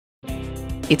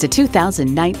It's a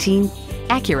 2019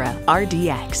 Acura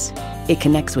RDX. It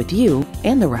connects with you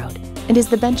and the road and is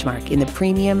the benchmark in the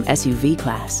premium SUV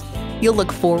class. You'll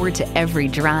look forward to every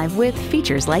drive with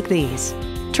features like these: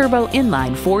 turbo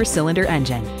inline 4-cylinder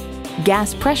engine,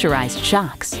 gas pressurized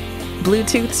shocks,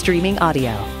 Bluetooth streaming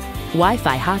audio,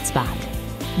 Wi-Fi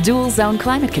hotspot, dual zone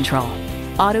climate control,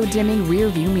 auto dimming rear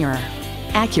view mirror,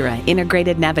 Acura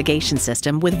integrated navigation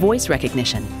system with voice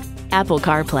recognition, Apple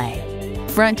CarPlay,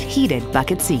 front heated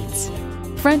bucket seats,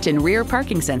 front and rear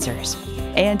parking sensors,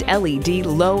 and LED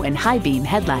low and high beam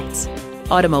headlights.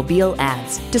 Automobile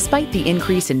adds, despite the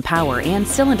increase in power and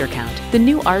cylinder count, the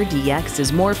new RDX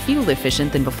is more fuel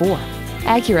efficient than before.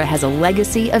 Acura has a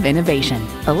legacy of innovation,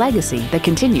 a legacy that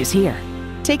continues here.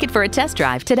 Take it for a test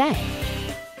drive today.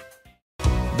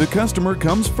 The customer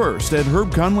comes first at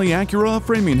Herb Connolly Acura of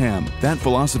Framingham. That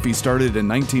philosophy started in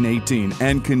 1918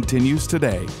 and continues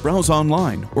today. Browse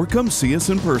online or come see us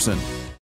in person.